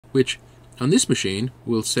which on this machine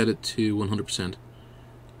we'll set it to 100%.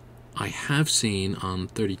 I have seen on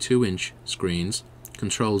 32-inch screens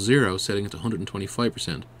Control 0 setting it to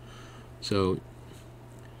 125%. So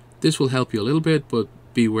this will help you a little bit, but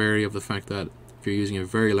be wary of the fact that if you're using a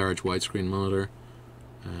very large widescreen monitor,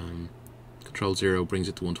 Control 0 brings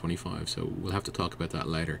it to 125, so we'll have to talk about that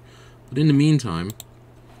later. But in the meantime,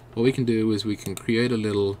 what we can do is we can create a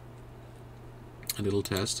little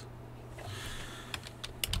test.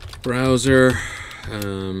 Browser,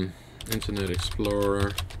 Internet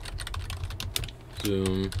Explorer,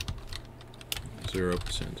 zoom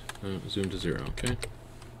 0%, zoom to 0, okay?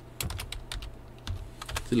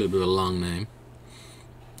 It's a little bit of a long name.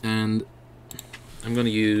 And I'm going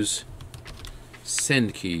to use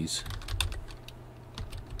send keys.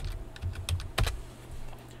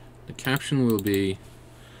 The caption will be,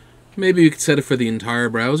 maybe you could set it for the entire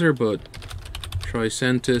browser, but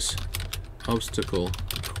Tricentis obstacle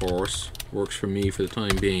course works for me for the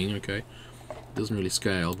time being, okay? It doesn't really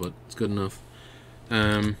scale, but it's good enough.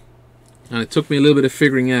 And it took me a little bit of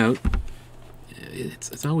figuring out.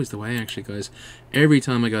 It's always the way, actually, guys. Every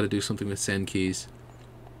time I got to do something with send keys,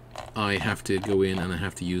 I have to go in and I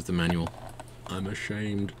have to use the manual. I'm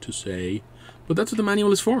ashamed to say, but that's what the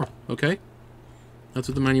manual is for, okay? That's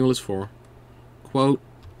what the manual is for. Quote,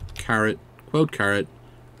 caret,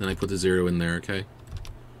 then I put the 0 in there, okay?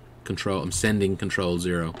 Control, I'm sending Control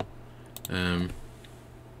 0.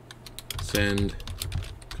 Send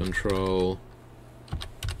Control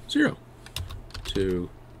 0 to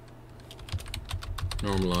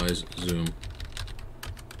normalize zoom.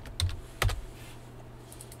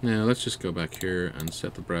 Now let's just go back here and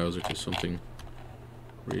set the browser to something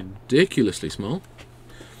ridiculously small.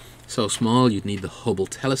 So small you'd need the Hubble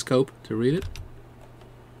telescope to read it.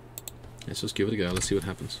 Let's just give it a go. Let's see what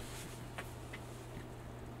happens.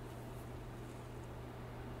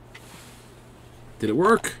 Did it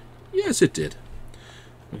work? Yes, it did.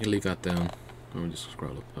 We can leave that down. Or we just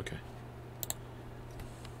scroll up. Okay.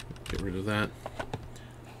 Get rid of that.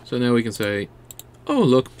 So now we can say, oh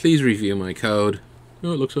look, please review my code.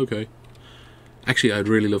 Oh, it looks okay. Actually, I'd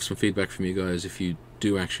really love some feedback from you guys if you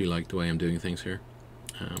do actually like the way I'm doing things here.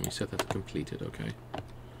 We set that to completed, okay.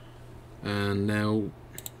 And now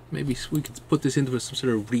maybe we could put this into some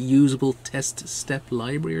sort of reusable test step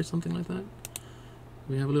library or something like that.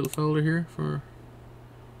 We have a little folder here for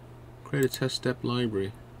create a test step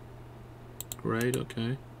library. Great,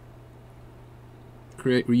 okay.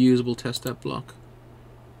 Create reusable test step block.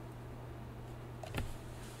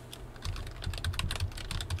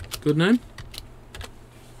 Good name?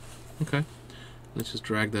 Okay. Let's just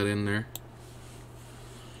drag that in there.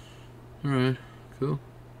 Alright, cool.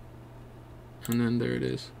 And then there it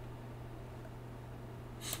is.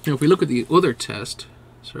 Now if we look at the other test,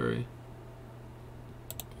 sorry.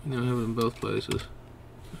 We now have it in both places.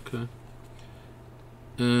 Okay.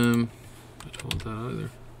 I don't want that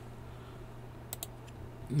either.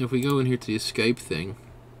 Now if we go in here to the escape thing,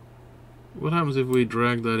 what happens if we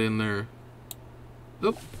drag that in there?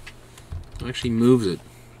 Oh, it actually moves it.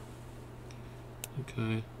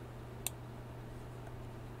 Okay.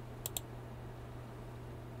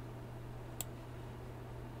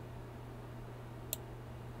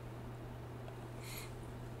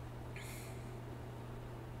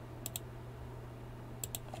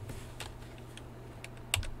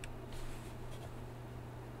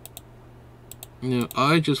 Now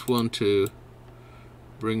I just want to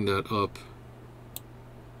bring that up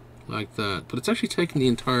like that, but it's actually taking the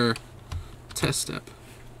entire test step.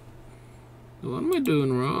 What am I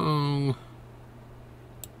doing wrong?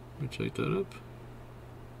 Let me check that up.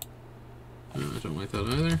 No, I don't like that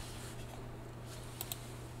either.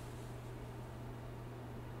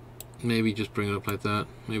 Maybe just bring it up like that.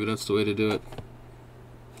 Maybe that's the way to do it.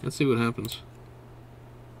 Let's see what happens.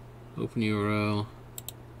 Open URL.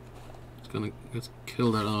 Let's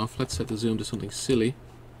kill that off. Let's set the zoom to something silly.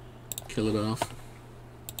 Kill it off.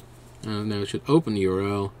 And now it should open the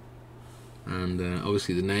URL. And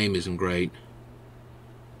obviously the name isn't great.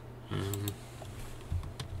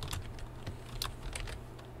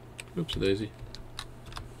 Oops, daisy.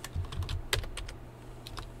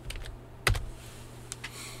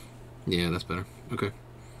 Yeah, that's better. Okay.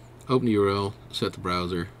 Open the URL. Set the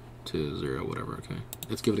browser to 0, whatever. Okay.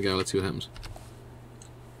 Let's give it a go. Let's see what happens.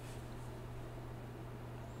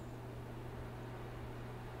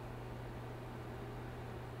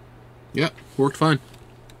 Yeah, worked fine.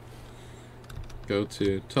 Go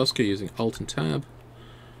to Tosca using Alt and Tab,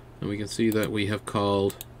 and we can see that we have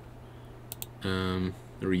called the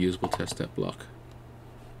reusable test step block.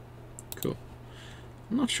 Cool.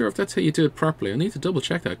 I'm not sure if that's how you do it properly. I need to double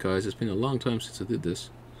check that, guys. It's been a long time since I did this.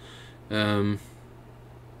 Close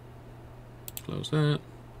that.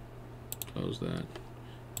 Close that.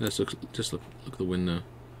 Let's look at the window.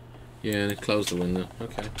 Yeah, close the window.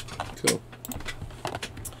 Okay, cool.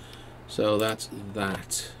 So that's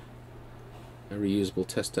that. A reusable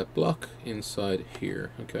test step block inside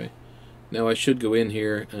here. Okay. Now I should go in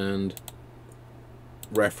here and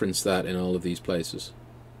reference that in all of these places.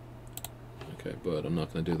 Okay, but I'm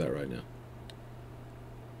not going to do that right now.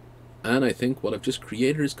 And I think what I've just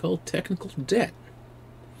created is called technical debt.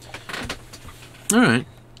 Alright,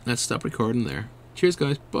 let's stop recording there. Cheers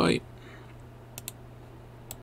guys, bye.